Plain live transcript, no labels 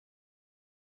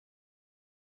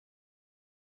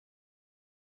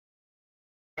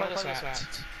this match.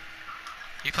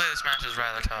 You play this match as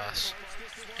LDraux,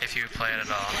 if you play it at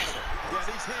all.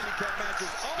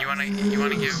 Do you wanna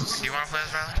play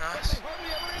as LDraux?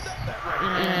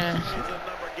 Yeah.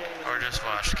 Or just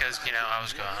watch, because you know I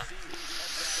was gone.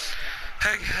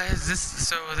 Hey guys, this is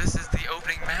the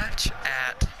opening match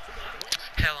at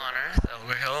Hell on Earth,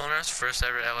 LOA Hell on Earth's first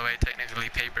ever LOA technically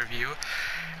pay-per-view.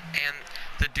 And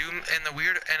the Doom and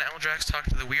LDraux talked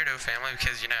to the Weirdo family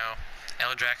because, you know,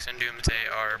 LDraux and Doomsday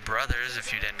are brothers,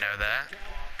 if you didn't know that.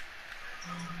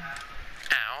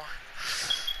 Ow.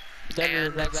 They're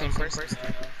the exact same person.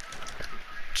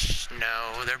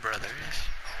 No, they're brothers.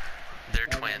 They're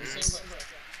twins.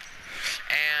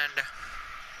 And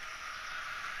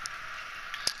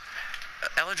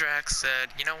LDraux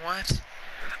said, you know what?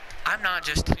 I'm not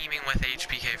just teaming with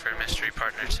HBK for a mystery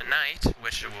partner tonight,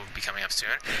 which will be coming up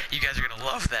soon. You guys are going to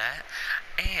love that.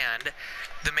 And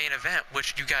the main event,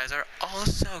 which you guys are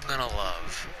also going to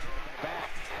love.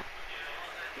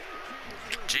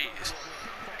 Jeez.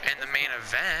 And the main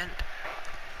event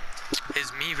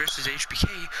is me versus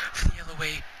HBK for the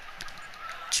LOA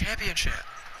Championship.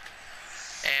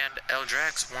 And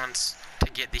LDraux wants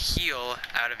to get the heel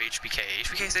out of HBK.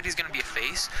 HBK said he's going to be a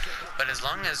face, but as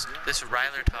long as this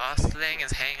LDraux thing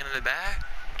is hanging in the back,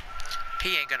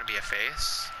 he ain't going to be a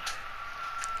face.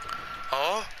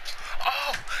 Oh!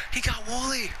 Oh! He got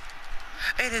Wooly!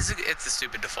 It's a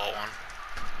stupid default one.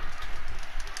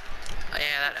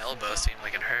 Yeah, that elbow seemed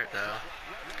like it hurt, though.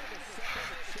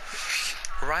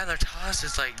 LDraux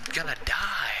is, like, gonna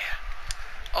die.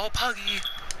 Oh, Puggy!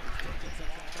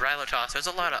 LDraux, there's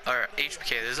a lot of, or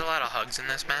HBK, there's a lot of hugs in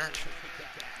this match.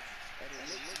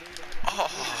 Oh!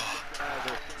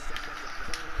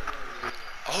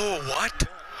 Oh, what?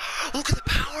 Look at the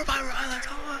power by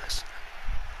LDraux!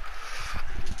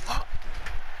 Oh.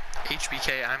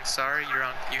 HBK, I'm sorry,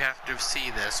 you have to see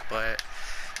this, but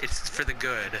it's for the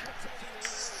good.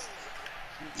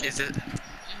 Is it?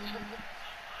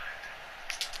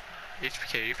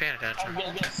 HBK, are you paying attention?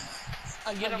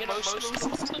 I get emotional.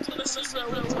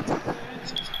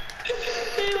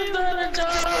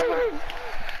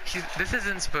 This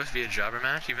isn't supposed to be a jobber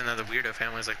match, even though the Weirdo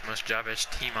family is like the most jobbish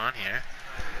team on here.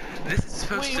 This is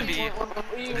supposed to be.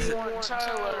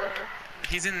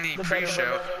 He's in the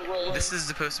pre-show. This is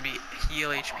supposed to be heel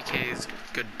HBK's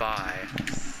goodbye.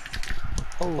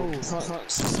 Oh,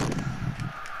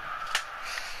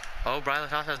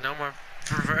 LDraux has no more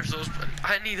reversals, but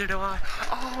neither do I.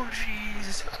 Oh,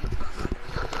 jeez.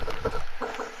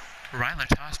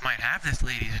 LDraux might have this,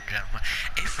 ladies and gentlemen.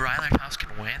 If LDraux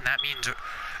can win, that means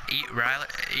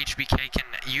HBK can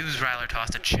use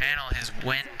LDraux to channel his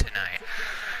win tonight.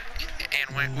 And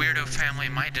Weirdo family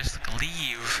might just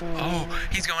leave. Oh,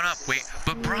 he's going up. Wait,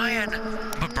 but Brian's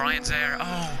there.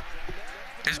 Oh,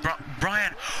 there's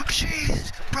Brian.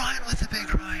 Jeez, Brian with the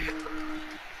big right.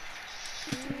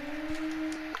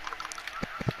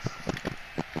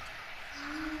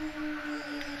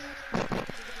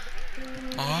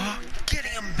 Oh,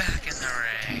 getting him back in the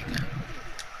ring.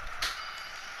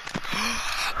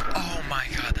 Oh my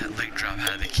god, that leg drop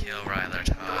had to kill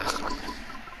LDraux.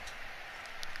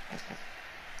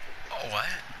 Oh, what?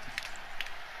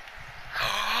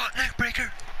 Oh, neck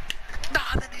breaker.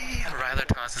 Nah, the knee.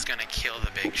 LDraux is gonna kill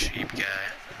the big sheep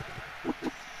guy.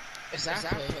 Exactly.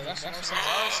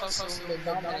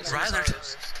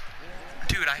 LDraux.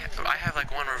 Dude, I have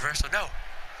like one reversal. No.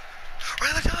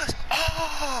 LDraux.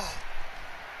 Oh.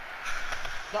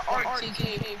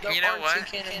 You know what?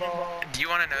 Do you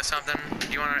want to know something? Do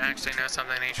you want to actually know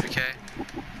something, HBK?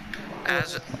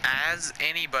 As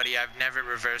anybody, I've never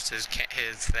reversed his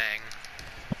thing.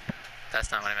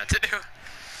 That's not what I meant to do.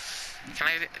 Can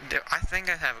I do? I think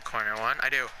I have a corner one. I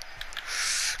do.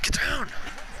 Get down.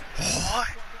 What?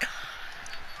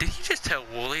 Did he just tell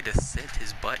Wooly to sit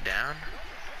his butt down?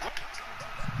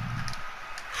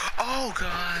 Oh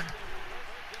God.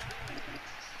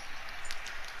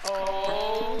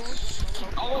 Oh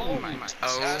my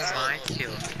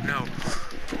kill. No.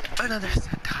 Another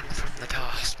set down from the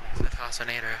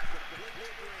tossonator.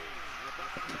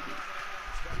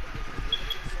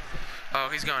 Oh,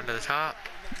 he's going to the top.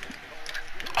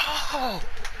 Oh!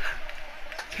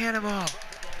 Cannonball.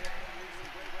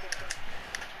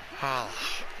 Oh.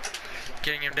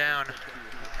 Getting him down.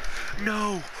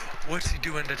 No! What's he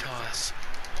doing to Toss?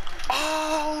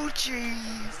 Oh,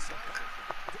 jeez!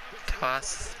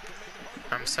 Toss.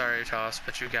 I'm sorry, Toss,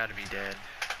 but you gotta be dead.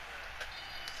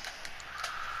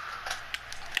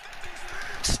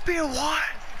 Spear what?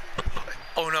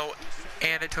 Oh no,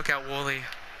 and it took out Wooly.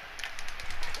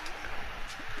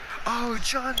 Oh,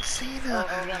 John Cena!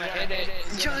 Oh, we're gonna hit it.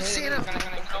 John Cena! It's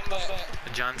gonna come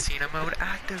back. John Cena mode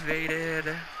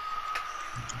activated.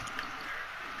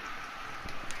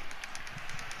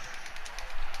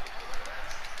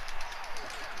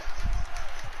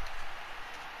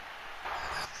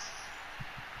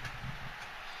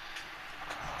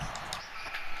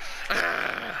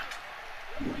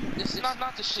 This is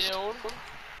not the shield.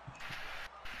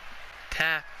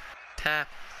 Tap. Tap.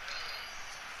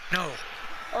 No.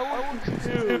 Oh,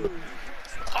 shoot.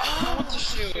 I want the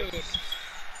shield.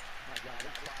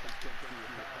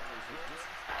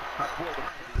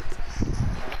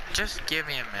 Just give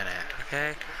me a minute,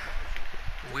 okay?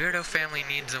 Weirdo family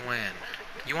needs a win.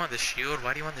 You want the shield?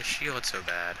 Why do you want the shield so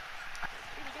bad?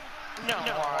 No,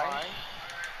 why?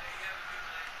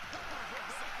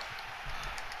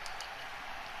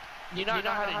 You don't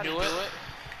know how to do it?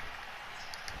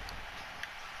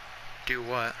 Do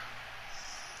what?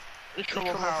 The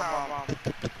triple power bomb.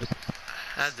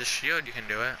 As the shield, you can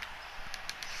do it.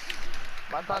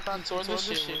 I thought that's the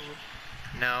shield.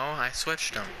 No, I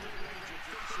switched them.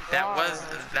 That was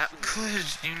that.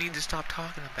 Cause you need to stop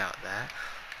talking about that.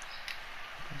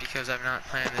 Because I'm not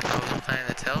planning to. I was planning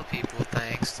to tell people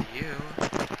thanks to you,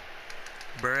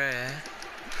 bruh.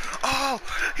 Oh,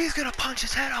 he's gonna punch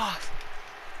his head off.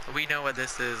 We know what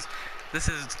this is. This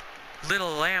is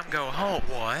Little Lamb Go Home.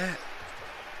 What?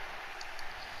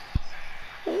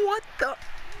 What the?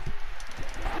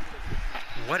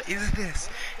 What is this?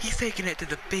 He's taking it to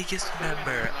the biggest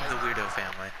member of the Weirdo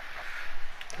family.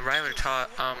 Ryler taught,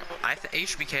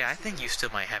 HBK, I think you still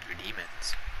might have your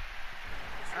demons.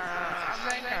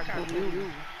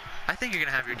 I think you're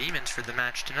gonna have your demons for the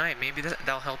match tonight. Maybe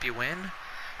that'll help you win.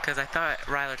 Because I thought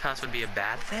Ryler toss would be a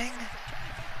bad thing.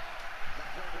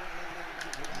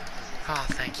 Oh,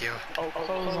 thank you. Oh,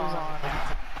 clothes on.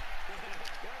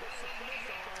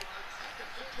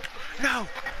 No!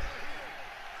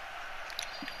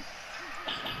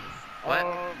 What?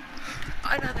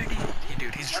 Another knee.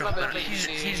 Dude, he's dropping.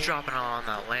 He's dropping on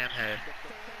that lamb head.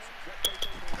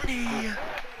 Knee.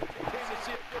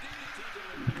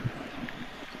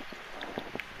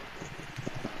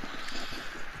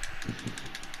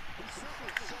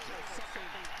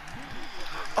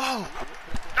 Oh!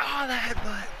 Oh, the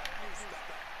headbutt.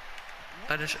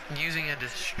 Using a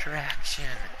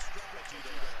distraction.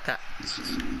 That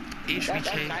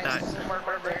HBK thought.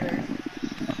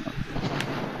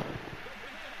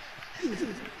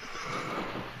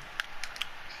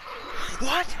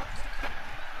 What?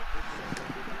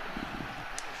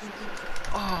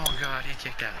 Oh god, he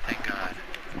kicked out, thank god.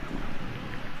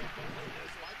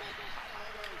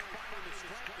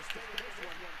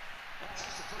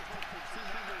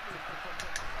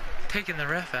 Taking the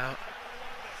ref out.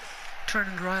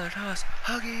 Turning to Ryler toss.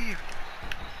 Huggy!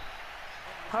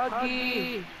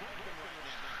 Huggy!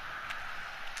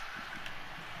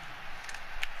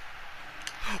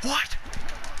 What?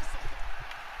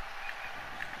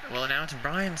 Well, now it's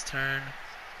Brian's turn.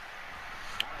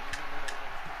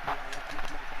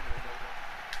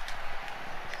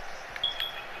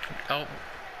 Oh.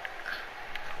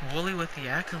 Wooly with the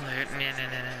accolade.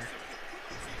 Nah.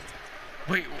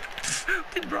 Wait,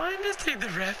 did Brian just take the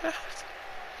ref out?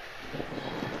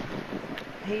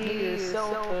 He is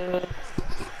so good.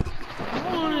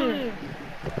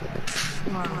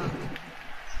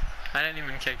 I didn't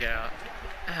even kick out.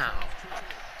 Ow.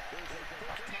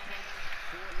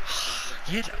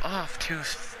 Get off to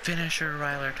finisher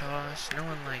Ryler toss. No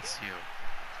one likes you.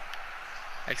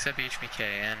 Except HBK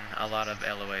and a lot of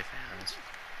LOA fans.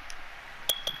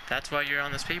 That's why you're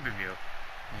on this pay-per-view.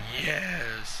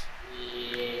 Yes.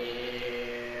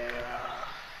 Yeah.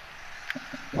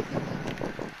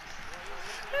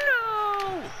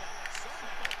 No!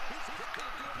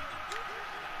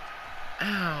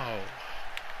 Ow.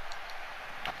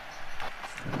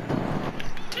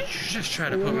 Did you just try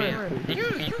to put me in?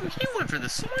 You went for the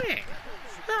swing.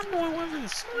 That boy went for the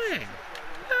swing.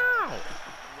 Ow.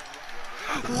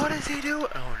 What does he do?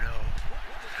 Oh no.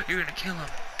 You're gonna kill him.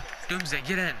 Doomsday,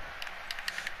 get in.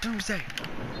 Doomsday,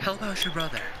 help out your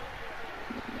brother.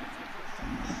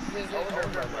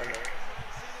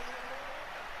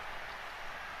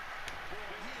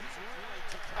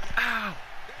 Ow!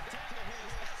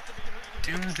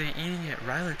 Doomsday eating it.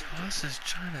 Ryler Toss is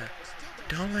trying to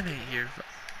dominate here.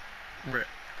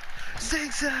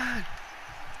 Zigzag!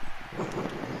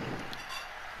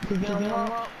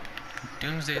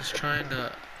 Doomsday's trying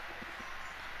to...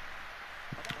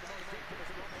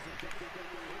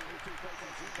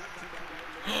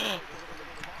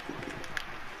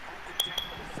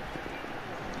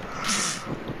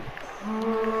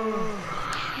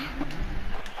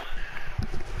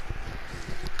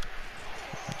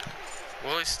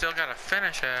 still got a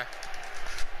finisher.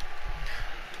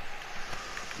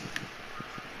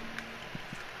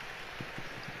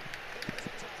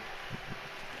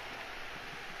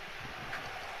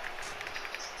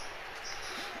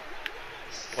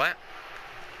 What?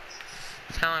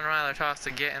 Telling LDraux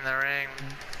to get in the ring,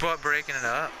 but breaking it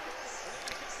up.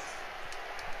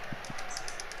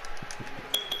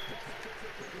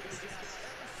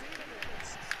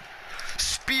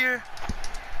 Spear!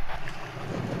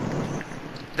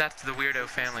 That's the Weirdo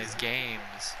Family's games.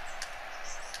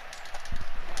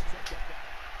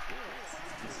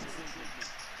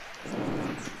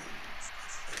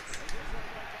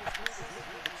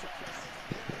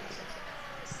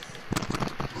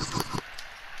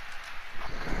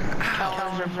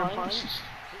 Challenger punch.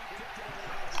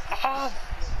 Oh!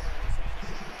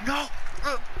 No!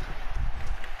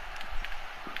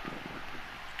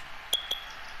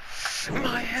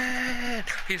 My head!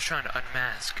 He's trying to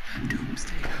unmask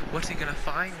Doomsday. What's he gonna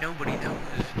find? Nobody knows.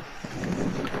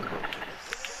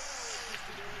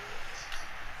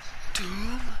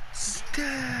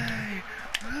 Doomsday!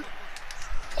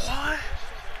 What?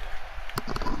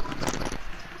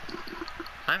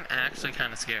 I'm actually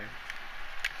kind of scared.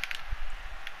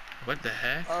 What the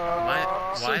heck?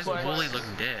 Why is Wooly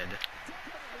looking dead?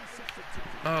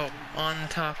 Oh, on the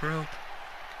top rope.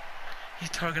 He's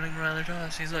targeting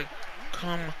LDraux. He's like,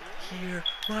 come here,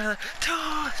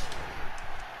 LDraux!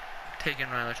 Taking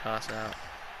LDraux out.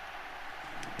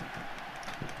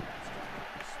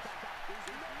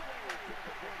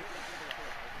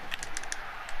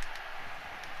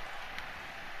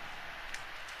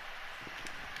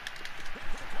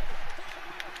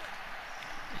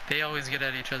 They always get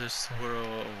at each other's swirl.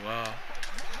 Oh, wow.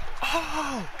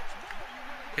 Oh!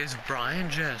 Is Brian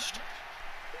just...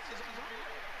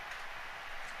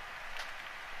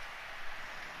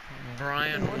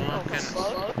 Brian walking...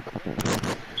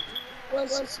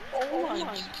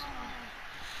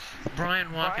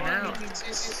 Brian walking out.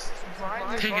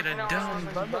 Taking a dump.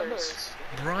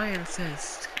 Brian says,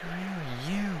 screw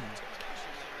you.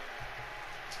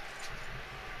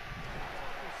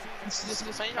 This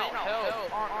is ain't no hell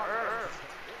on earth.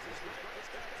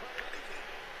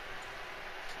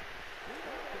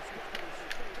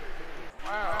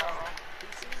 Wow.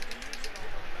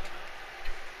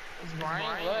 It's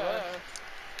Brian left.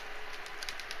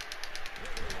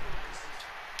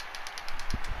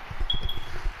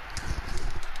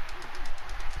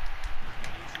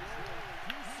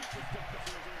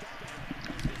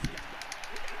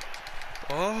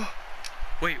 Oh,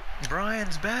 wait,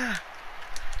 Brian's back.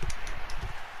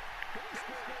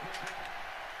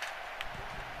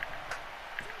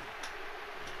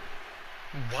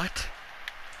 What?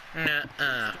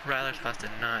 Nuh-uh. LDraux did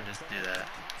not just do that.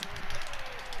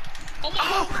 Oh my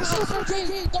god!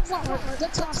 The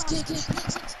toss kick!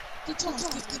 The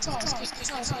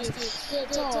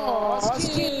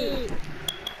toss kick!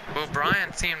 Well,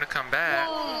 Brian seemed to come back.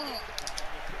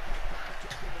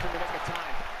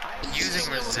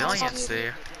 Using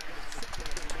resiliency.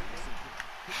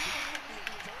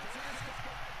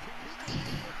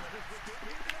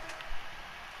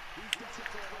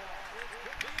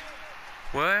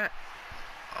 What?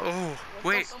 Oh,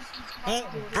 wait. Oh,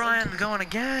 Brian's going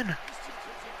again.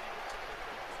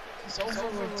 He's over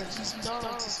with. He's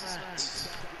done this match.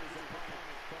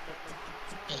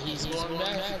 And he's going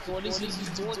back. What is he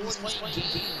doing? He's playing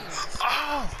games.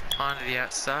 Oh! Onto the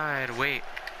outside. Wait.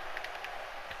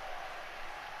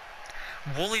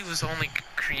 Wooly was only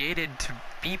created to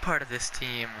be part of this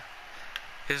team.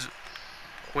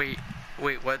 Wait,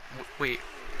 what? Wait.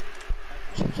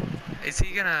 Is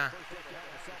he gonna...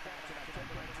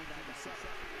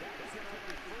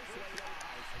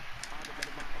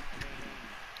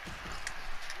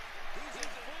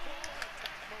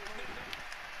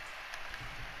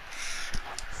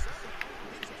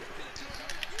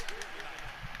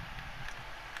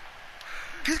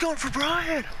 He's going for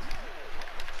Brian!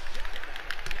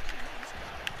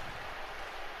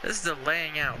 This is the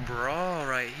laying out brawl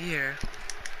right here.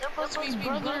 They're supposed to be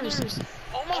brothers.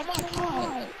 Oh my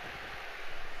god!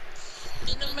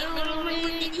 In the middle of the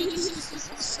ring.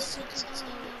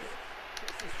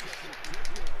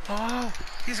 Oh,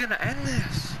 he's gonna end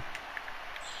this.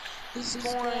 He's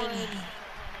going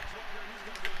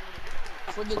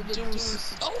for the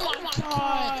deuce. Oh my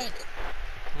god!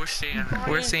 We're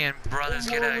seeing brothers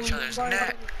get at each other's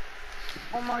neck.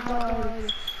 Oh my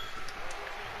god!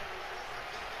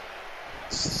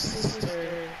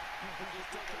 Sister.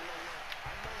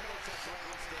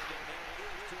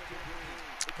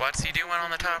 What's he doing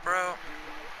on the top rope?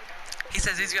 He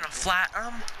says he's gonna flatten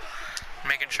him,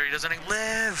 making sure he doesn't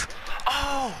live.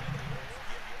 Oh!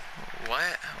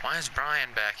 What? Why is Brian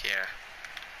back here?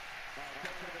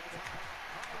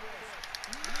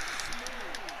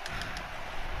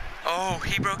 Oh,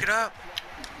 he broke it up.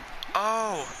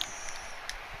 Oh.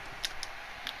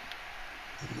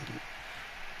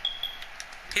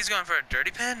 He's going for a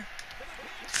dirty pen?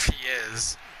 He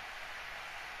is.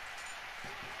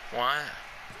 What?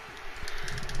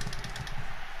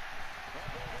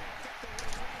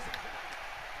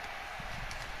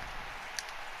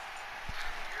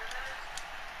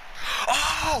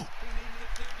 Oh!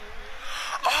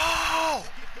 Oh!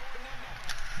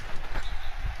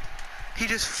 He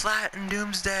just flattened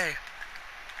Doomsday.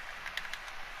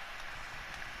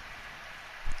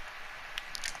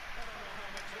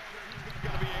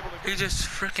 He just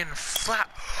freaking flat.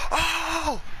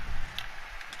 Oh!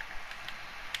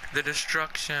 The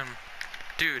destruction.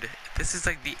 Dude, this is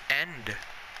like the end.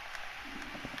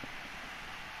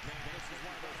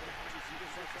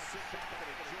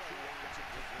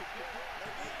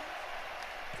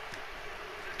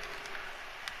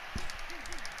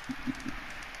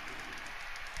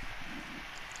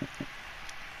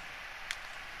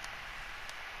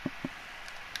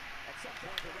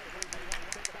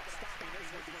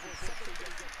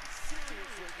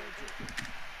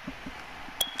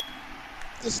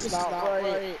 This is not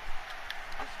right.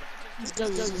 This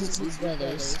doesn't his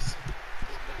brothers.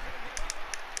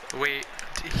 Wait,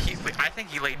 I think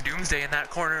he laid Doomsday in that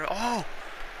corner. Oh!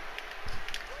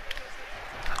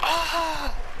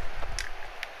 Oh!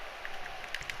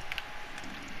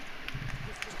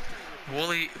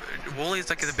 Woolie's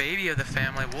like the baby of the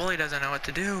family. Woolie doesn't know what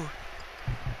to do.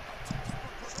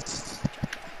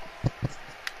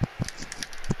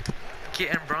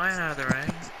 Getting Brian out of the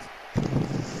ring.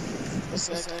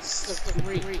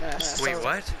 Wait,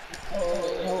 what?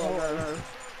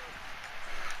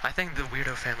 I think the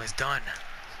weirdo family's done.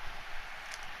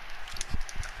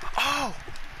 Oh!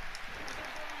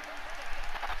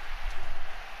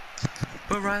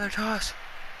 But Ryler toss.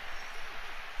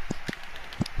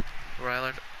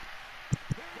 Ryler.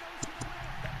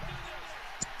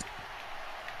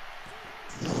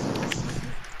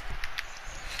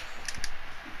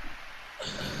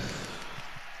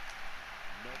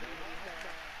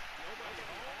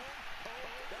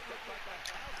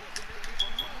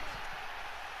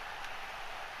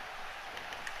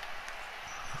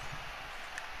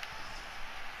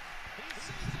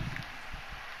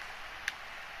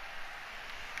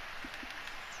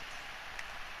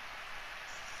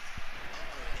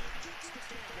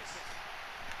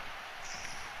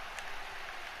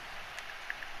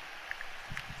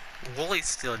 Woolie's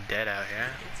still dead out here.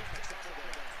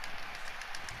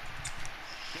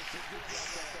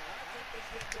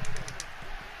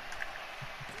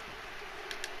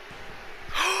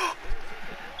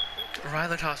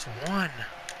 Ryler toss won.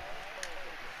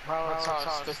 Ryler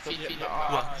toss defeated the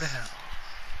odds. What the hell?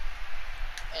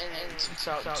 And took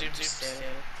out Doomsday.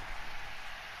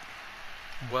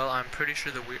 Well, I'm pretty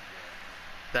sure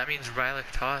that means Ryler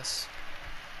toss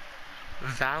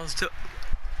vows to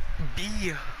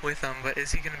be with them, but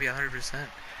is he gonna be 100%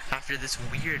 after this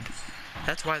weird?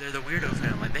 That's why they're the weirdo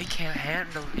family. They can't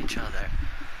handle each other.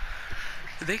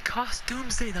 They cost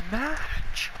Doomsday the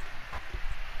match.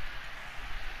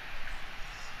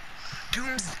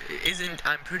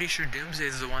 I'm pretty sure Doomsday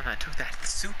is the one that took that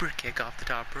super kick off the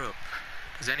top rope.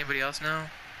 Does anybody else know?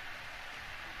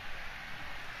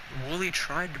 Woolie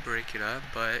tried to break it up,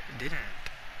 but didn't.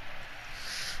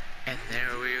 And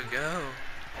there we go.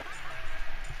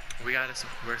 We got us a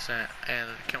percent, and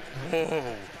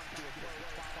whoa!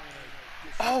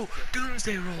 Oh,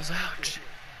 Doomsday rolls out.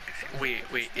 Wait,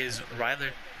 is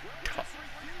Ryler?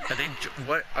 Are they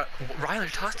what?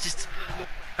 Ryler Toss just?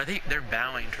 Are they? They're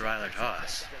bowing to Ryler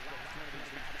Toss.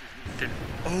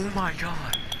 Oh my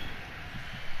God!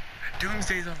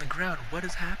 Doomsday's on the ground. What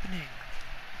is happening?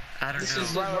 I don't know. This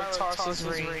is Ryler Toss's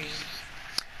ring.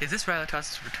 Is this Ryler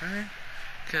Toss's return?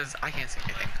 Because I can't see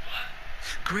anything.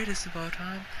 Greatest of all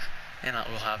time, and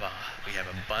we have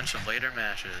a bunch of later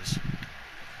matches.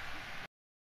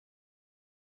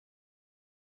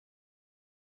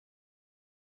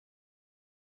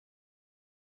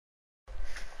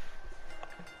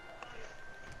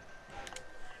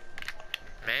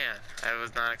 Man, I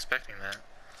was not expecting that.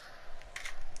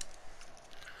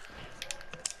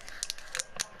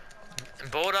 And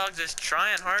Bulldog's is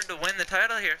trying hard to win the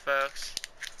title here, folks.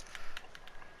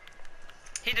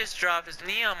 He just dropped his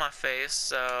knee on my face,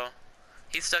 so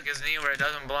he stuck his knee where it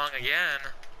doesn't belong again.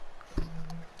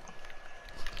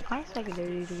 I stuck it there,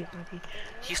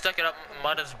 He stuck it up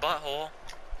Mudda's butthole.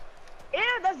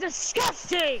 Ew, that's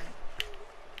disgusting!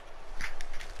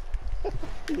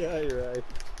 Yeah, you're right.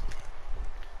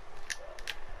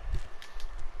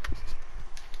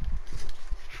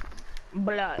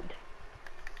 blood.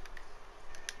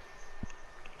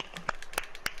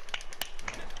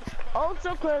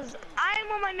 Also, cause I'm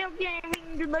on my milk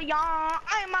gaming to the yaw.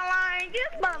 I'm like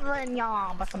it's better than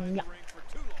yaw, but some yaw.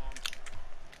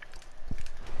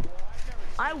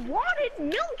 I wanted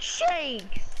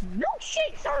milkshakes.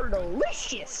 Milkshakes are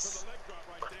delicious.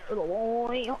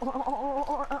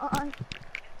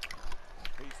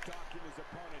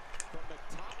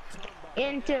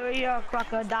 Interior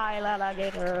crocodile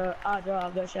alligator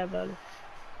of the shovel.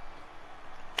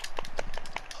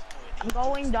 I'm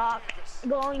going dark.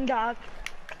 Going dark.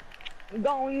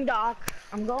 Going dark.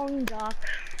 I'm going dark.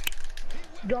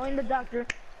 Going to doctor.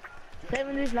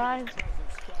 Saving these lives.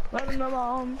 Letting them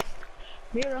on.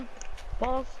 Mirror.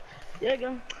 Pulse.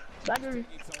 Digger. Battery.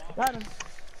 Let him.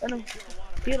 Let him.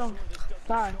 Feel him.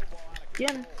 Fire.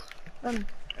 Get him. Let him.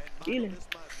 Healing.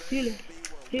 Healing.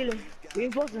 Healing.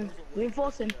 Reinforcing.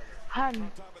 Reinforcing.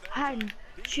 Hiding. Hiding.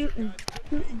 Shooting.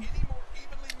 Shooting.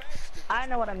 I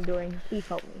know what I'm doing. Please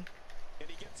help me.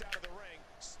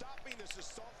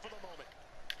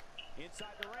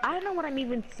 I don't know what I'm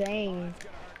even saying.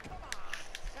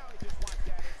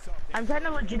 I'm trying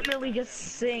to legitimately just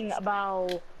sing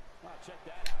about,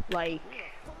 like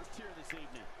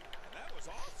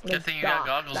Good thing you got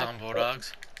goggles on,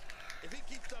 Bulldogs.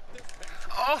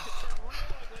 Oh!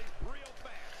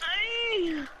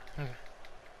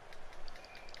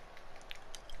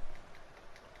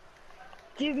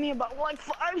 Give me about like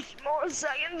 5 more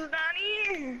seconds,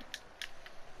 Danny.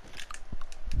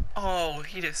 Oh,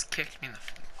 he just kicked me in the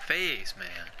face, man.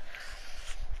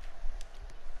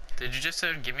 Did you just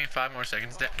say give me 5 more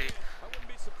seconds, Daddy?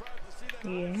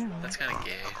 Yeah. That's kind of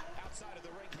gay.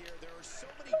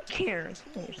 Who cares?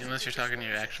 Unless you're talking to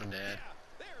your actual dad.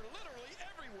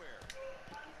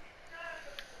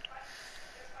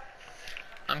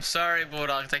 I'm sorry,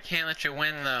 Bulldogs. I can't let you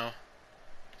win, though.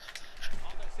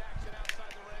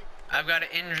 I've got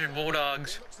to injure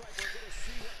Bulldogs.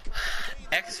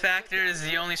 X Factor is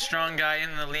the only strong guy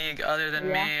in the league other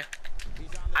than me.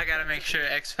 I gotta make sure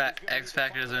X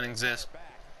Factor doesn't exist.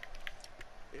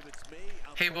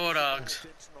 Hey, Bulldogs.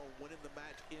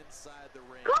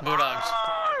 Bulldogs.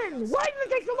 Come on! Why does it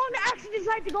take so long to actually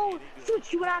decide to go switch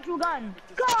to an actual gun?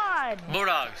 God!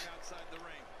 Bulldogs.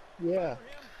 Yeah.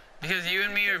 Because you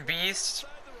and me are beasts.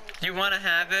 You want to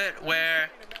have it where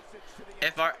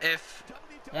if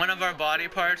one of our body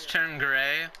parts turn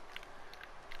gray,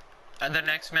 the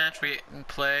next match we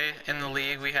play in the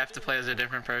league, we have to play as a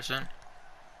different person.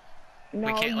 No,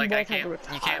 We can't, like, you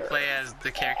can't play as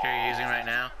the character you're using right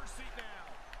now.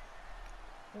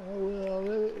 Oh, well,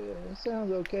 it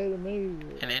sounds okay to me.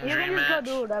 An You injury can just go match.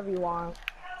 do whatever you want.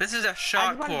 This is a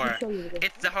shotcore.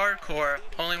 It's the hardcore,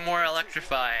 only more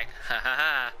electrifying. Ha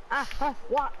ha ha.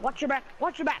 Watch your back.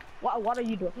 Watch your back. What are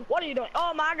you doing? What are you doing?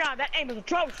 Oh my God, that aim is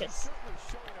atrocious.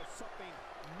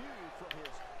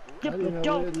 I didn't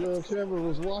know that little Trevor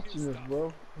was watching us,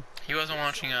 bro. He wasn't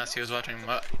watching us, he was watching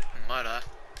Mutta.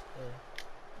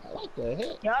 What the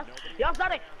heck? Yes,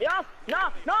 Daddy. Yes.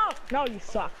 No, you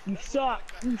suck. You suck.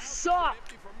 You suck.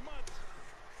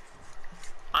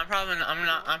 I'm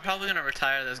probably gonna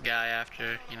retire this guy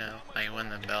after, you know, I win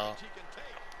the belt.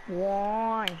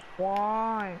 Why?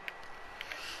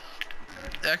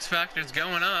 X Factor's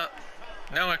going up.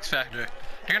 No X Factor.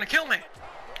 You're gonna kill me.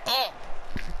 Oh.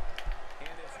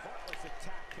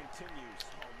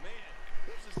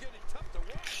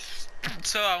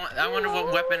 So I wonder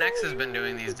what Weapon X has been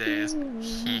doing these days. Hint,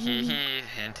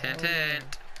 hint,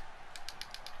 hint.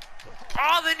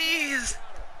 Oh, the knees!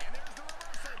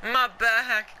 My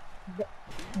back!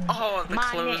 Oh, the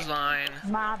clothesline.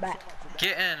 My back.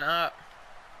 Getting up.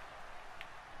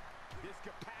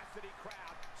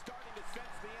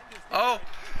 Oh!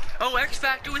 Oh, X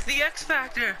Factor with the X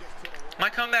Factor! My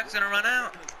comeback's gonna run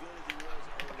out.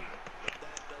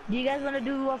 Do you guys want to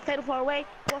do a fatal 4-way?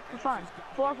 4 for fun.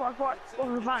 4 for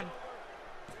fun.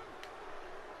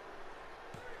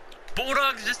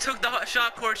 Bulldogs just took the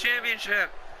Shotcore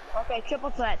Championship. Okay,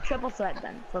 triple threat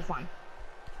then, for fun.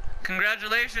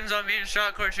 Congratulations on being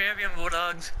Shotcore Champion,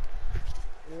 Bulldogs.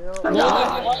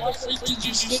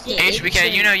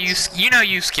 HBK, you know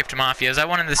you skipped Mafias. I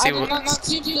wanted to see what.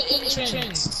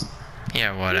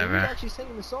 Yeah, whatever. You're actually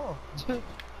singing the song.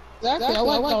 Exactly, I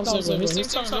like those rhythms. His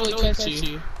songs really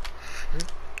catchy.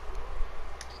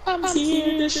 I'm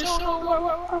here to show.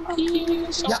 I'm here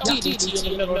to show. DDT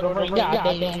in the middle of the ring.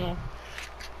 Goddamn.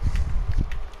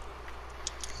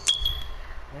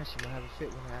 Yeah, she might have a fit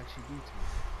when I actually beat you.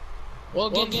 Well,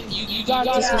 again, you got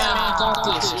this, man. I got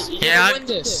this. Yeah, win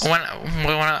this. when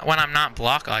I'm not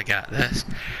blocked, I got this.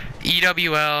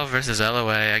 EWL versus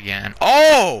LOA again.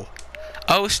 Oh!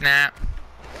 Oh snap!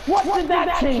 What did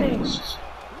that change?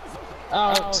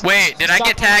 Wait, did I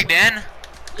get tagged in?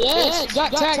 Yes,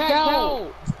 got tagged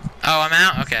out. Oh, I'm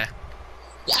out? Okay.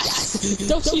 Yes.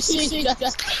 Don't you see that?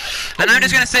 Then I'm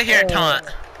just gonna sit here and taunt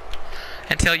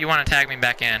until you want to tag me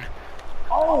back in.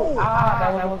 Oh!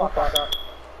 That was fucked up.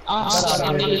 I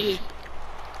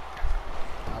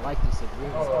like this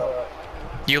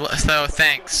agreement. So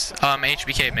thanks.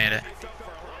 HBK made it.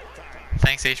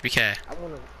 Thanks, HBK.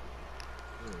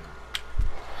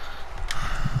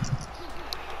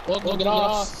 Well, get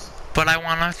off. But I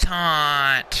want to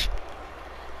taunt.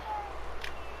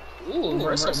 Ooh, we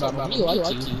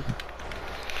like you.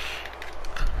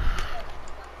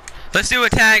 Let's do a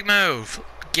tag move.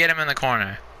 Get him in the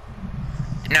corner.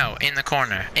 No, in the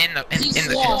corner. In the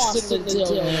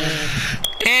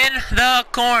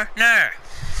corner.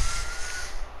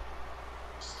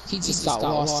 He just got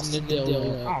lost in the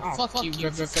dildo. Oh, fuck you,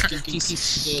 you fucking piece of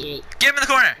shit. Get him in the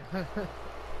corner.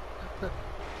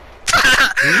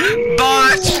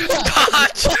 Botch!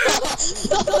 Botch!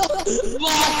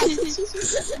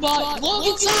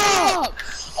 Logan's up!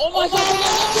 Oh my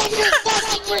god, you're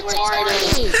fucking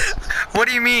retarded! What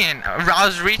do you mean? I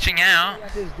was reaching out.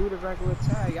 Just do the regular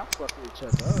tag. Y'all fuck with each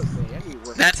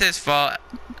other. That's his fault.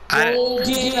 I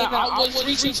was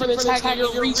reaching for the tag and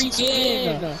you're reaching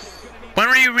in. When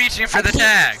were you reaching for the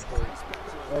tag?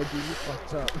 Oh, dude, you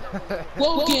fucked up.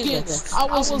 Logan, I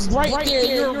was right there.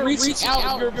 You're reaching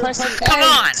out. You're pressing. Come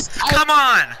on! Come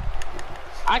on!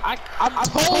 I'm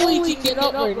totally can get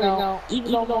up right now,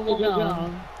 even though I'm on the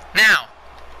ground. Now!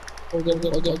 Okay. You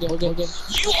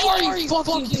are a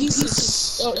fucking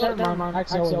piece of... Oh, never mind.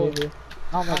 Actually,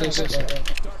 oh my god.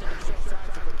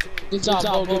 Good job,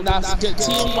 Logan. That's good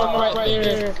teamwork right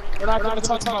there. We're not gonna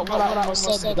talk about what I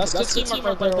almost said. That's good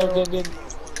teamwork right there, Logan.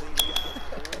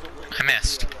 I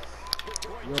missed.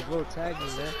 Yo, bro, tag me,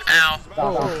 man. Ow.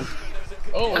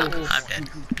 Oh, I'm dead.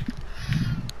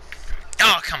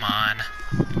 Oh, come on.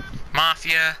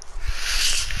 Mafia.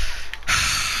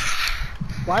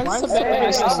 Why is the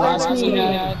bad guy last we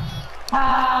had?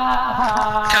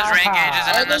 Because rain gauge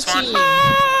isn't in this one.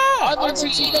 Other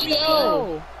team,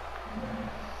 EWO!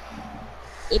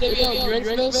 EWO, you ready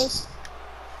for this?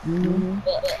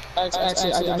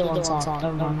 Actually, I did the wrong song.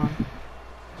 Never mind.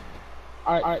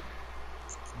 Alright.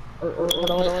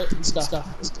 Let's go.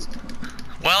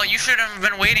 Well, you shouldn't have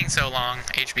been waiting so long,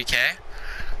 HBK.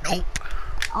 Nope.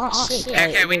 Oh, shit.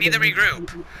 Okay, we need to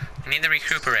regroup. We need to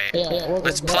recuperate.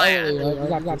 Let's plan.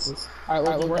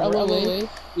 Alright, we're LOA.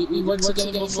 We worked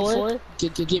together before.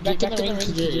 Get back in the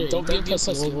ring. Don't be a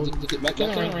pussy. Get back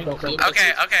in the ring. Okay,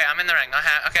 I'm in the ring.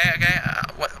 Okay.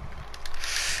 What?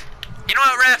 You know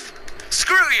what, ref?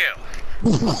 Screw you!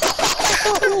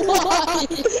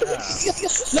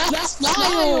 That's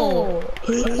style!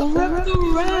 The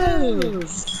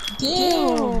ref!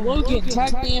 Damn! Logan,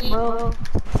 tag me in, bro.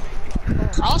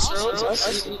 Crossroads?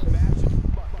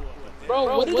 Bro,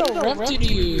 what did a ref do to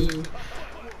you?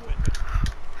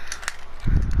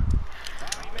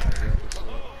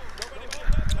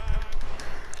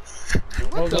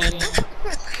 Logan.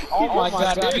 Oh my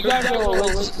god, you gotta go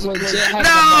legit have a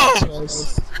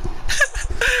match.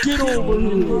 Get over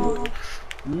here.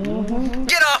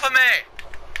 Get off of me!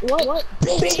 What?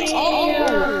 Bitch!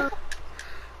 Oh!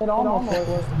 It almost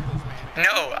was.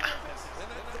 No.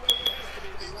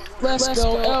 Let's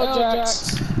go,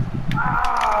 LDraux.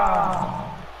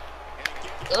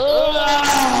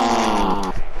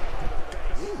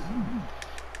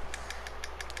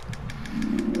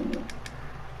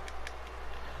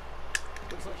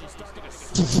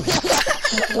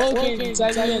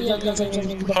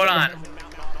 Hold on.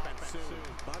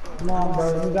 Come on,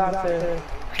 bro. You got this.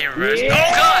 He reversed. Oh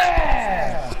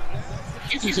god!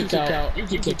 You can kick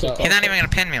out. He's not even gonna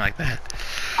pin me like that.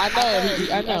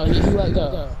 I know. He let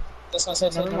go. That's why I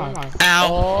said never mind.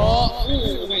 Ow. Oh,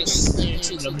 nice.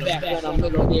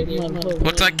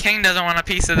 Looks like King doesn't want a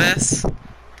piece of this.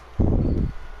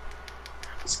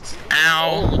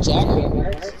 Ow.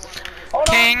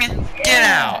 King, get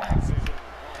out.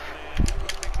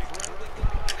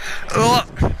 Oh.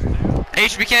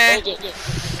 HBK,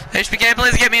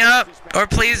 please get me up, or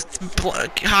please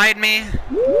hide me.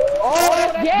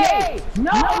 Oh, yay!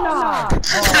 No!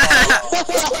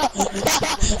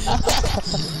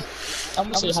 I'm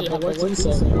gonna show you how to work this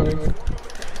up.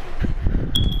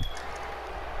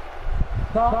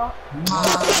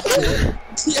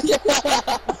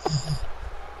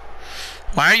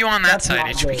 Why are you on that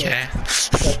side, HBK?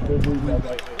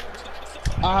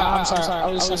 I'm sorry.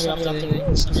 I was just trying to get up there.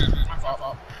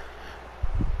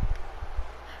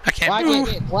 I can't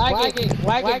move. Lag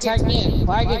it, tag me in.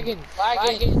 Lag it.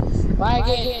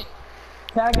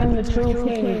 Tagging the true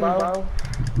king, bro.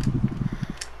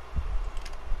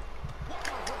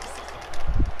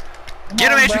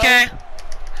 Get him, HBK!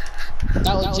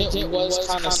 That legit was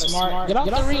kind of smart. Get off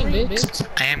the ring, bitch.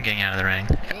 I am getting out of the ring.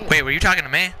 Wait, were you talking to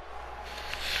me?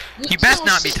 You best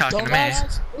not be talking to me.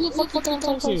 Who the fuck I'm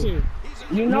talking to?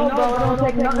 You know, bro, it don't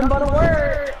take nothing but a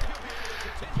word.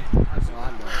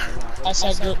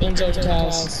 Hashtag grip Enzo and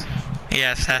Cass.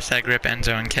 Yes, hashtag grip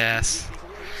Enzo and Cass.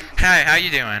 Hi, how you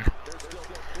doing?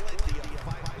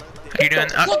 Are you doing?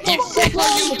 What the fuck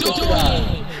are you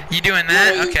doing? You doing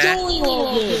that? Okay.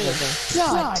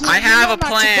 I have a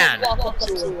plan.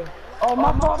 Oh,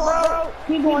 my fault, bro.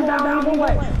 Keep going down either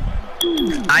way.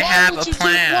 I have a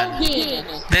plan.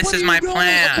 This is my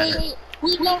plan.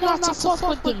 We know not to fuck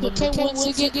with them, okay? Once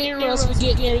we get near us, we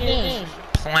get near them.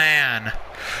 Plan.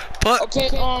 Put. Okay,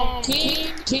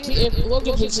 King, if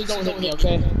Logan please don't hit me,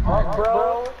 okay? Alright,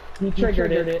 bro. You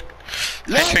triggered it.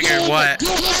 I triggered what? Get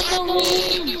in the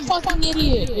ring, you fucking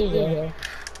idiot. Here we go.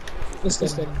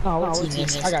 Listen. No, what's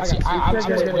teammates? I got you. I'm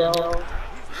triggered, bro.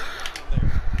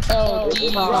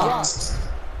 LDraux.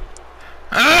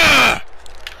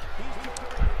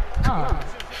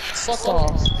 Fuck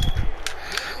off.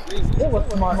 It was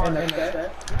smart in the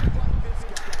set.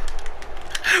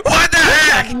 What the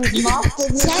heck?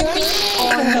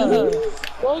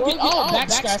 Back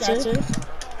scratcher.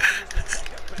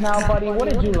 Now, buddy, what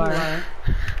did you learn?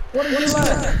 What did you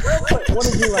learn? What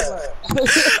did you learn?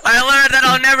 I learned that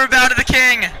I'll never bow to the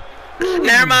king.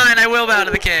 Never mind, I will bow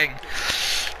to the king.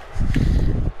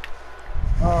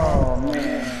 Oh,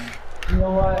 man. You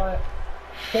know what?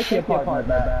 Take your partner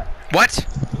back. What?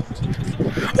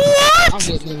 I'm What?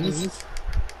 getting these.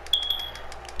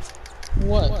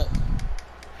 What?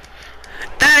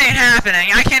 That ain't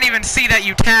happening. I can't even see that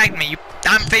you tagged me.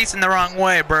 I'm facing the wrong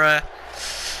way, bruh.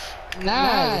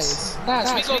 Nice.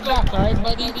 We go back, alright,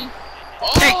 buddy?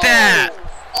 Take that!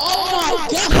 Oh my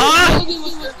god! Huh?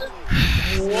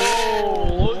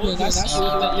 Whoa! That's true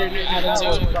that you're new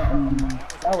attitude.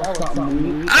 That was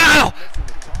something. Ow!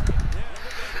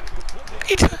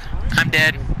 I'm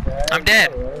dead. I'm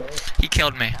dead. He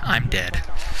killed me. I'm dead.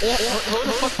 Who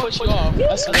the fuck pushed you off?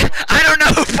 I don't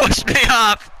know who pushed me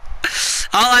off.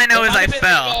 All I know is I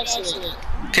fell.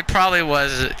 It probably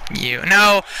was you.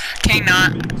 No, King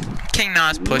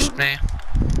Nas pushed me.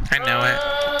 I know it.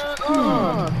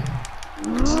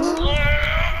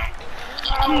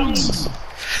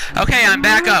 Okay, I'm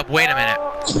back up. Wait a minute.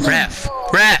 Ref.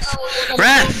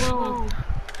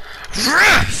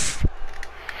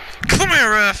 Come here,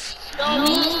 ref.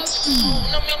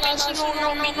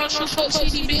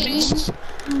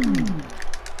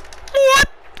 What?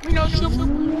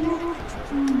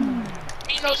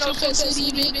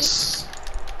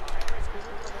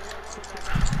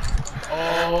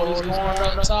 Oh, he's going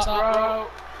up top, bro.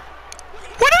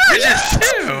 What did I just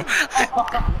do?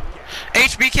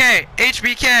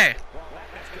 HBK.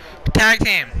 Tag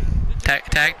team. Tag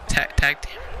team. Tag.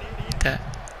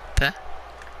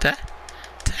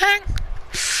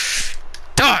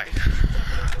 Die.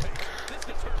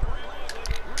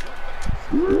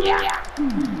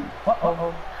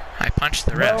 Uh-oh. I punched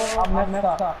the ref. I'm messed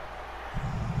up.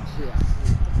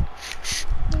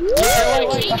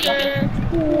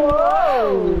 Whoa!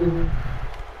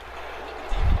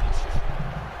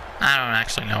 I don't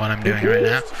actually know what I'm doing right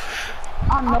now.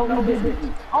 I know no business.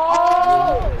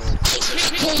 Oh!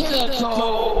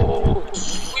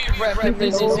 We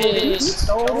represent this.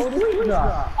 I'm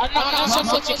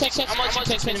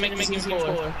to make him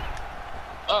forward.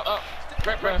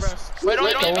 Ref. Wait,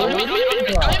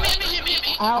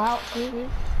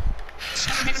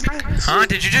 Huh?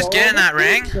 Did you just get in that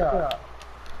ring?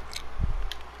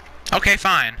 Okay,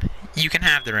 fine. You can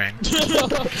have the ring.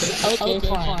 Okay,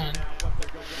 fine.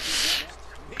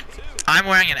 I'm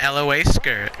wearing an LOA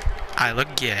skirt. I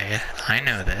look gay. I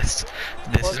know this.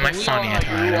 This is my funny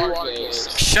attire.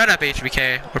 Shut up,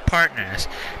 HBK. We're partners.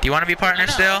 Do you want to be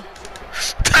partners still?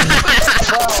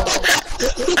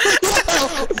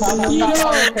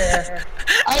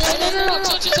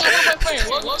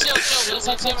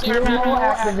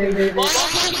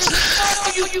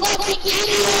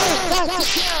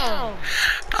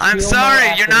 I'm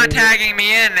sorry, you're not tagging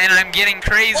me in, and I'm getting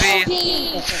crazy.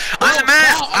 I'm the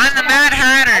Mad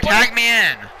Hatter. Tag me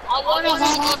in. I want to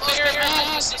have a fair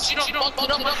match since you don't fuck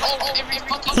it up every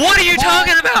fucking. What are you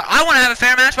talking about? I want to have a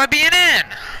fair match by being in.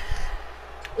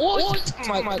 Look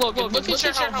at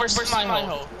your hoe versus my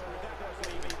hoe.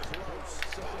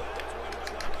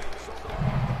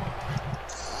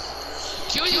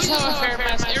 Can we just have a fair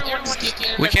match?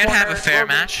 We can't have a fair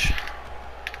match.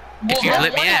 if you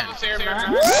let me in.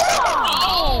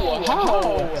 No!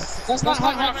 How? That's not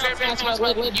how a fair match by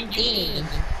letting you in.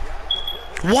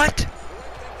 What?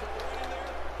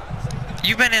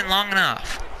 You've been in long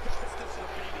enough.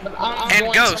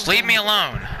 And Ghost, leave me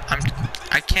alone.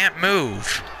 I can't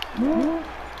move.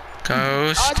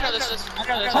 Ghost.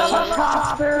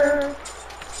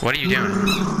 What are you doing?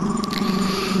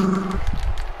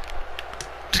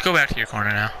 Just go back to your corner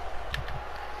now.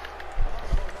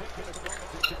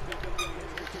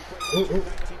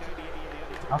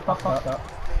 I fucked up.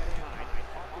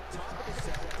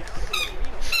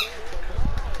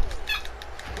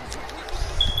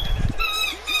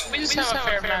 We just have a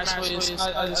fair match, please.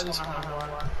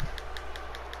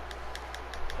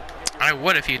 I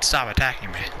would if you'd stop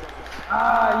attacking me.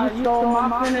 You stole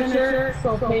my finisher,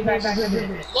 so pay back the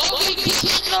visit. Oh,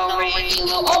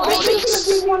 this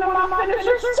is one of my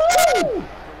finishers too!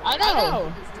 I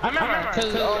know. I remember,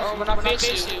 because when I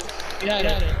faced you, you had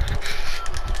it.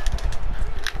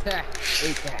 Eat that.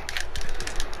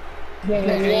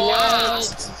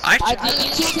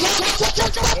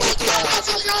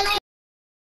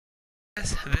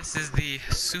 This is the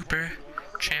Super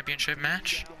Championship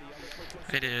match.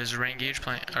 It is Rampage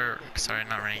playing, or sorry,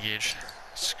 not Rampage.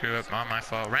 Screw up, on my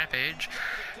fault. Rampage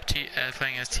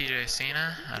playing as TJ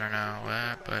Cena. I don't know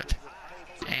what, but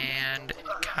and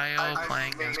Kyle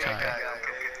playing as Kyle.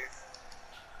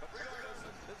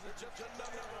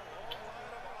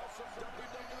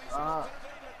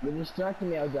 You're distracting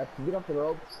me, LDraux. Get off the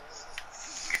ropes.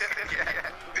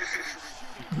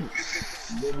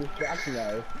 You're distracting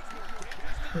us.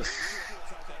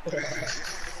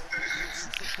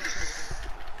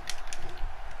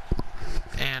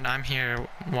 And I'm here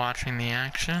watching the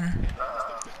action.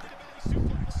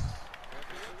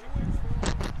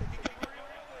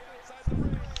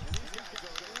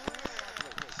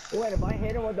 Wait, if I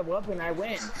hit him with the weapon, I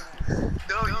win.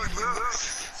 No, you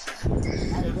lose. I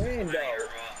win, though.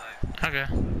 Okay.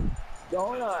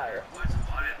 Don't I?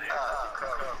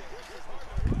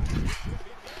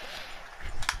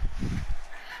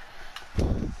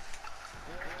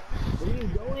 What are you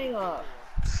doing up?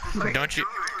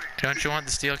 Don't you want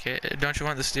the steel kit? Don't you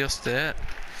want the steel step?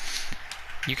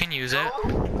 You can use it.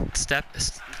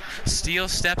 Steel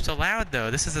steps allowed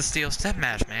though. This is a steel step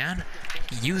match, man.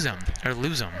 Use them or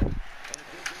lose them.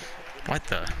 What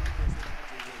the?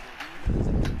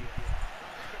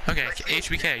 Okay,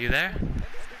 HBK, you there?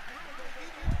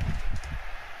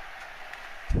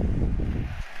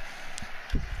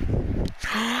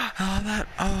 Oh, that.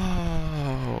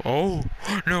 Oh,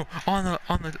 no! On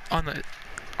the.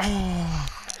 Oh,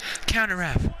 counter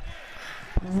ref.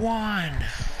 1.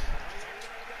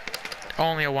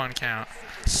 Only a 1 count.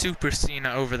 Super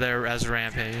Cena over there as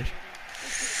Rampage.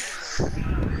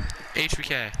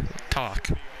 HBK, talk.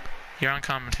 You're on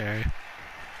commentary.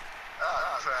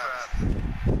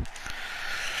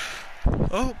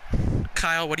 Oh,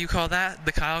 Kyle, what do you call that?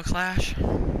 The Kyle Clash?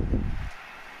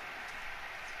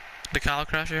 The Kyle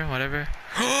Crusher, whatever.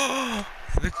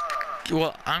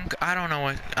 Well, I don't know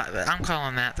what I'm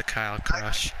calling that. The Kyle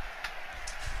Crush.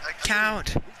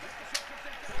 Count.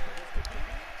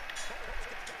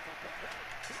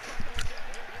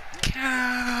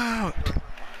 Count.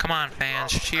 Come on,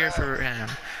 fans, cheer for him.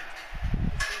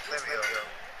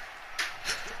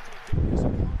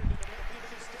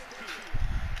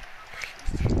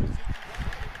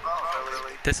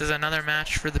 This is another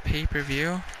match for the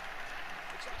pay-per-view.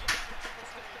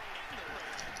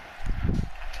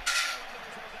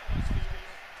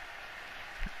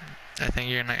 I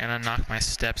think you're not gonna knock my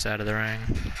steps out of the ring.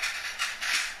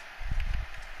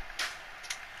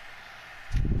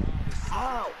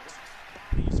 Ow!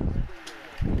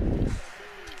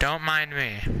 Don't mind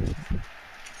me.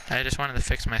 I just wanted to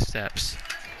fix my steps.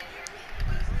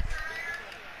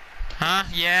 Huh?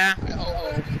 Yeah?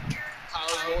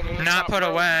 Not put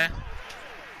away.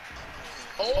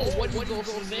 Oh, what do you go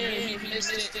from there? He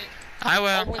missed it. I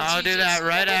will. I'll do that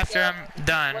right after I'm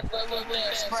done.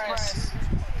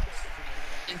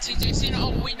 And TJ Cena,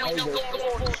 oh, we know, go.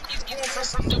 He's going for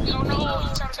something. We don't know.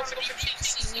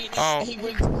 Oh.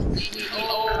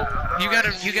 You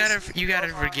gotta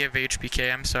forgive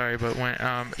HBK. I'm sorry, but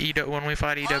when we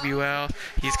fought EWL,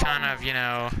 he's kind of, you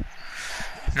know,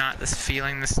 not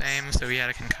feeling the same, so he had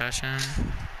a concussion.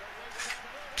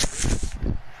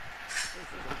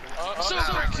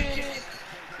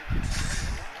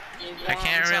 I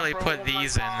can't really put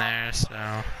these in there,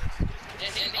 so.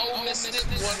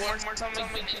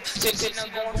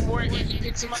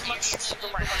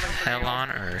 Hell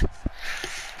on earth.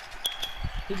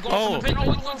 Oh!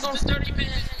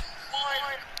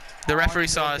 The referee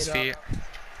saw his feet.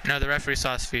 No, the referee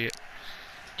saw his feet.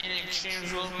 In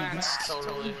Extreme Rules match,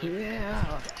 totally.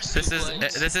 Yeah.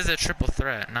 This is a triple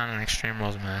threat, not an Extreme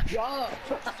Rules match.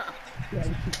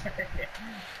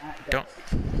 Don't.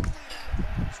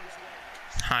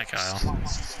 Hi, Kyle.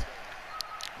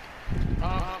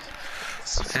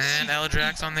 And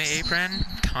LDraux on the apron,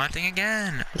 taunting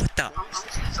again. What the?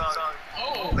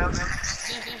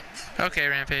 Okay,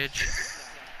 Rampage.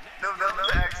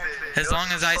 As long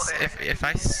as if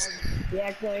I. He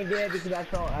accidentally did because I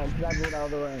felt because I rolled out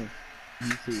of the ring.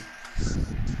 You see.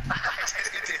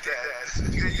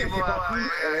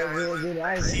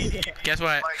 Guess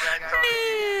what?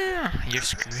 You're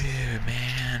screwed,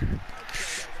 man.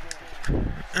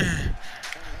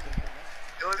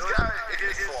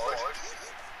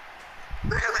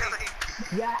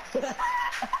 Yeah.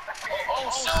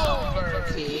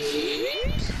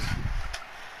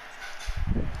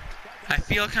 I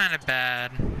feel kind of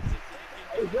bad.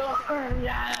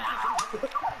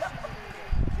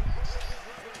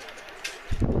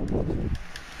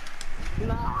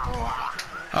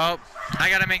 Oh, I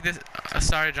gotta make this.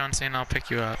 Sorry, John Cena, I'll pick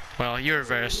you up. Well, you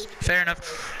reversed. Fair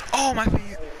enough. Oh, my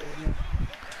feet.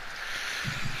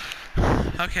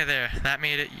 Okay, there. That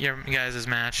made it your guys'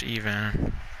 match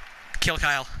even. Kill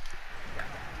Kyle.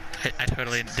 I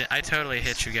totally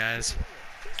hit you guys.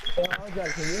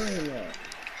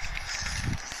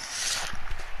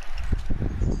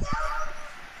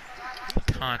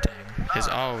 Taunting is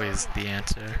always the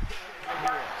answer.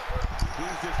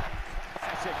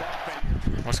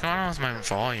 What's going on with my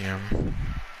volume?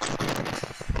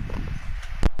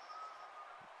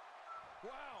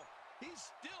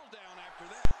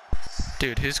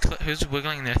 Dude, who's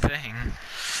wiggling their thing?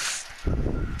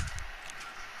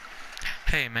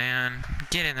 Hey man,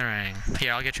 get in the ring.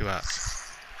 Here, I'll get you up.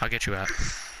 I'll get you up.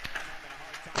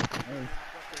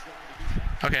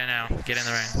 Okay, now get in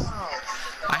the ring.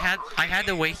 I had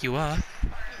to wake you up.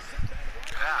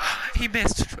 He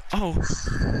missed. Oh.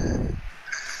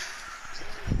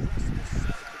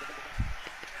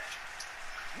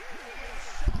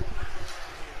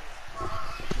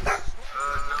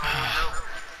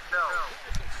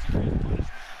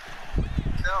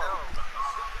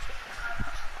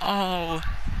 Oh.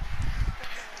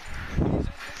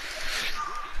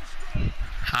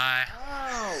 Hi.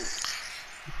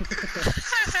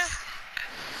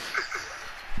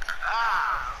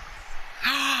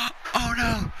 Oh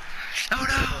no! Oh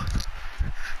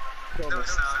no!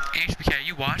 HBK, are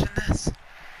you watching this?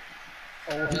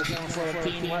 Oh, he's going for a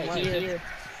team right here.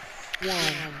 1,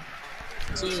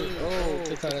 2. Oh,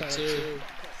 took out a 2.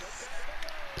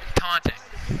 Taunting.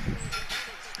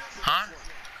 Huh?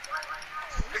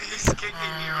 He's kicking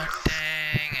you. Oh,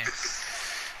 dang it.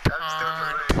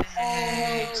 Taunting.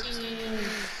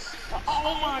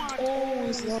 Oh my god! Oh,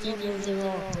 it's not even the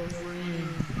ring.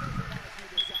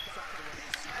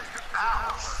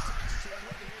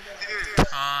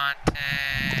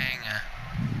 Taunting.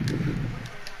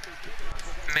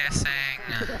 Missing.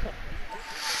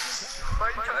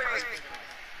 What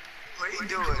are you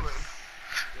doing?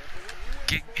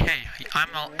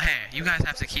 Hey, you guys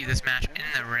have to keep this match in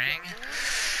the ring.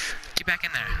 Get back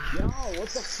in there. Yo, what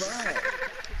the fuck?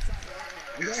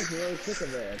 You guys are really sick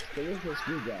of this. So this is a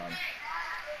screw job.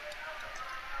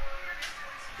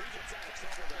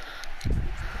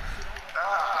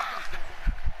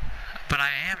 But I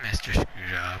am Mr.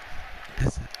 Screwjob.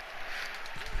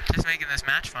 Just making this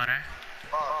match funner.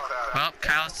 Well,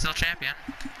 Kyle's still champion.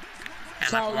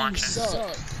 And I'm watching.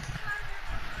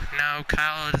 No,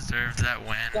 Kyle deserved that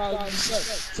win.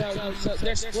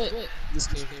 They're split. This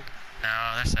game.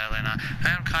 No, they're sadly not.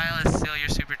 And Kyle is still your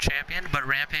super champion, but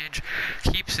Rampage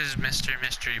keeps his Mr.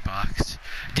 Mystery Box.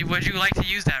 Would you like to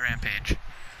use that, Rampage?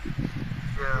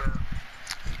 Yeah.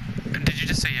 Did you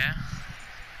just say yeah?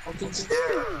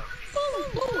 Yeah.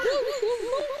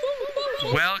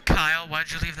 Well, Kyle, why'd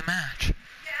you leave the match?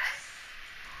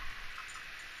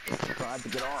 So I had to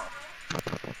get off.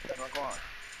 7 o'clock.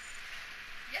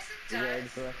 Yes, it You're does. ready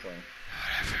for wrestling.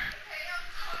 Whatever.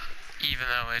 Even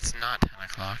though it's not 10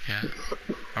 o'clock yet.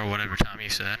 Or whatever time you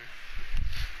said.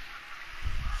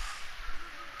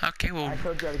 Okay, well... I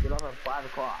told you I had to get off at 5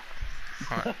 o'clock.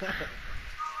 What?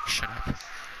 Shut up.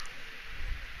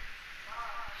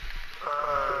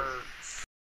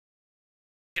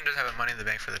 You can just have a Money in the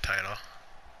Bank for the title.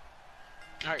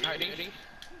 Alright, ready?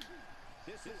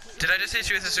 Did I just hit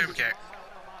you with a super kick?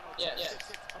 Yeah.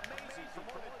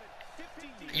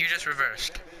 You just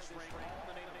reversed.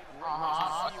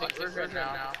 I think we're good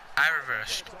now. I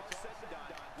reversed.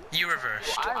 You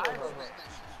reversed.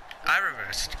 I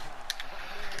reversed.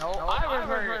 No, I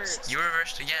reversed. You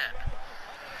reversed again.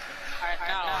 Alright,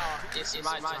 now, it's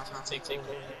my time to take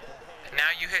over.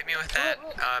 Now you hit me with that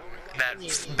that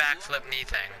backflip knee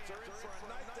thing.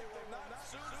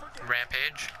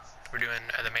 Rampage. We're doing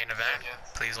the main event.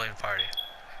 Please leave the party.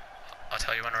 I'll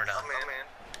tell you when we're done.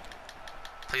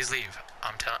 Please leave.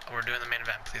 We're doing the main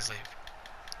event. Please leave.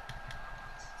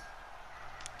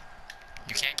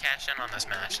 You can't cash in on this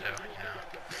match, though. You know.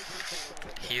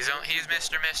 He's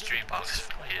Mr. Mystery Box,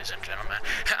 ladies and gentlemen.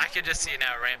 I can just see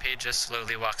now. Rampage just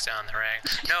slowly walks down the ring.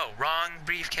 No, wrong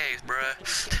briefcase, bruh.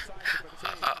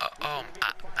 Oh,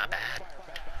 my bad.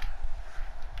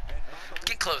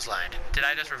 Get clotheslined. Did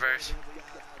I just reverse?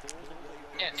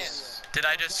 Yes. Did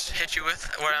I just hit you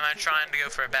with, or am I trying to go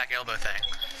for a back elbow thing?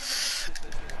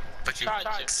 But you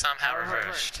somehow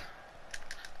reversed.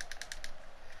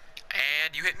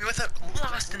 And you hit me with a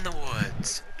Lost in the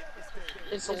Woods.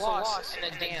 It's a loss and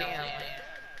a damn.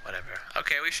 Whatever.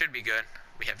 Okay, we should be good.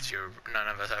 We have zero. None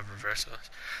of us have reversals.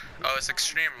 Oh, it's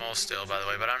Extreme Roll still, by the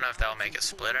way, but I don't know if that'll make it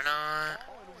split or not.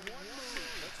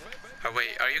 Or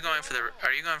wait, are you going for the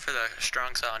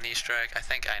strong style knee strike? I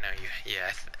think I know you.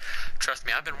 Yeah, trust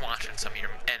me, I've been watching some of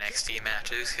your NXT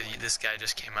matches because this guy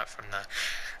just came up from the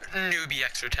newbie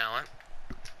extra talent,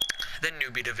 the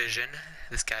newbie division.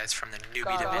 This guy's from the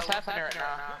newbie division. What's happening right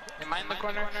now? Am I in the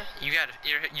corner? You're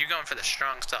going for the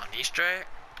strong style knee strike.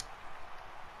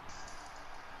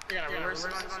 You're gonna reverse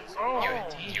it.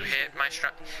 You hit my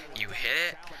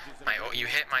you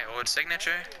hit my old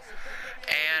signature,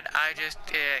 and I just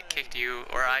kicked you,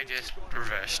 or I just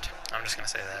reversed. I'm just gonna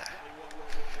say that.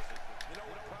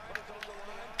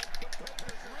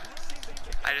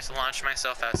 I just launched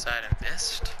myself outside and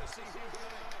missed.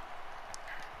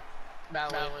 And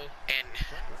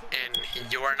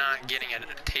you're not getting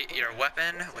your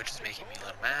weapon, which is making me a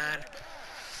little mad.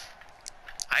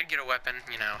 I'd get a weapon,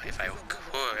 you know, if I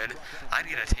could. I'd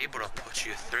get a table to put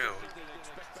you through.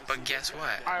 But guess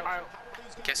what?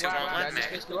 Guess who won't let me?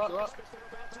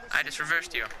 I just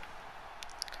reversed you.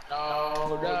 No.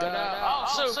 Oh,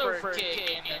 super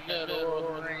kick in the middle of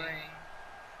the ring.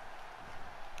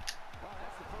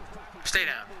 Stay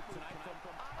down.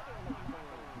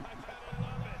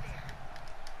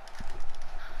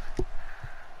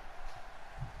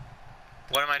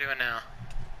 What am I doing now?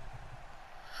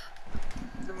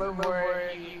 The move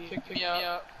where you pick me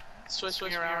up, switch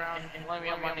me around, and let me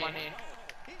on my money.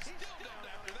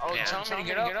 Oh, yeah. tell me to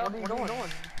get up. What are you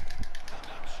doing?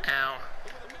 Ow.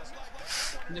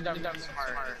 You're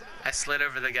smart. I slid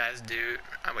over the guy's dude.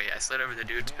 Oh wait, I slid over the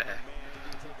dude's back.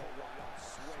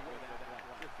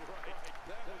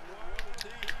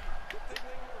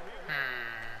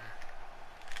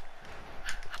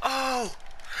 Oh!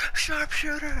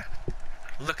 Sharpshooter!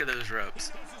 Look at those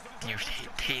ropes. You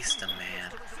taste them,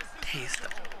 man. Taste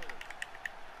them.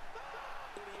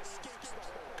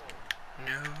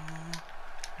 No.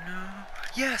 No.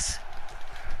 Yes!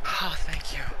 Oh,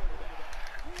 thank you.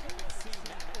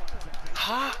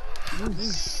 Huh?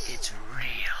 It's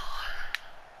real.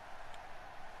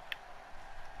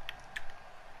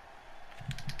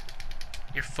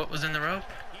 Your foot was in the rope?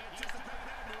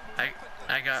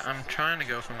 I'm trying to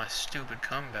go for my stupid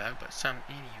comeback, but some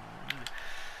idiot.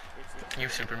 You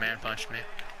Superman punched me.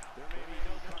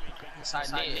 Is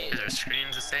our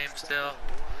screens the same still?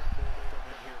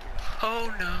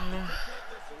 Oh no.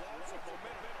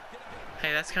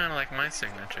 Hey, that's kind of like my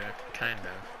signature. Kind of.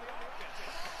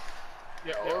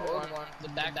 Your old one. The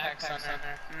backpack center.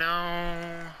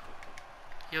 No.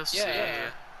 You'll see.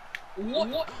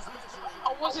 What?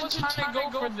 I wasn't trying to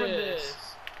go for this.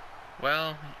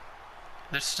 Well,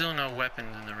 there's still no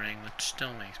weapons in the ring, which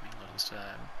still makes me a little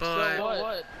sad. But so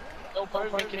what? No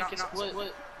perfect cannot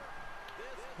split.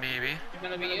 Maybe. You're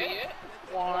gonna be it?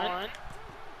 One.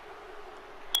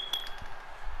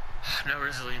 No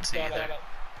resiliency either.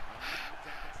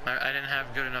 I didn't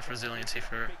have good enough resiliency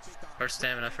or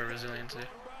stamina for resiliency.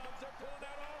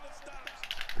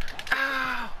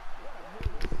 Ow!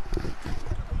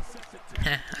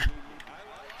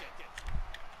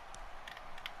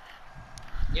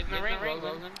 Get in the ring,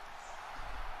 Logan.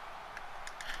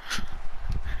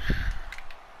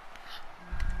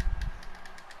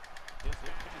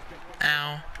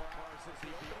 Ow.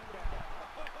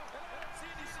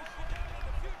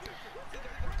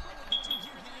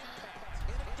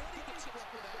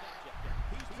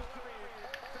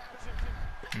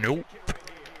 Nope.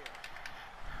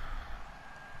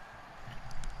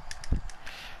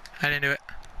 I didn't do it.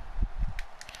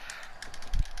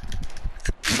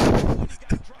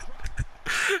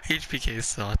 HPK is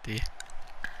salty.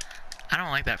 I don't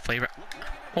like that flavor.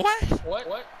 What? What?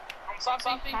 I'm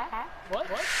salty? Huh? What?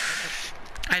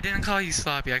 I didn't call you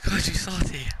sloppy, I called you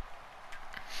salty.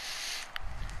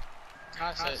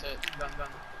 That's it.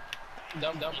 Done.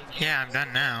 Yeah, I'm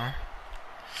done now.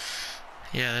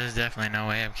 Yeah, there's definitely no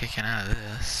way I'm kicking out of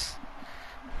this.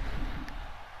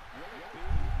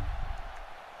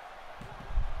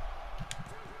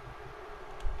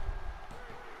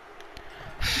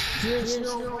 Here's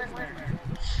your winner.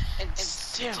 And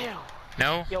still.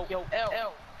 No, Yo,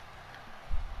 L.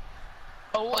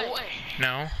 Away.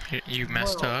 no, you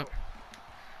messed up.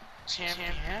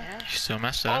 Champion. You still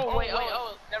messed up. Oh, wait,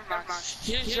 never mind.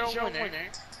 Here's your winner.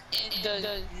 And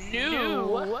the new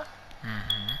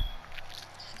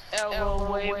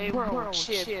LOA World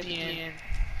Champion.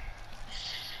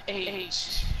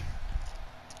 HBK.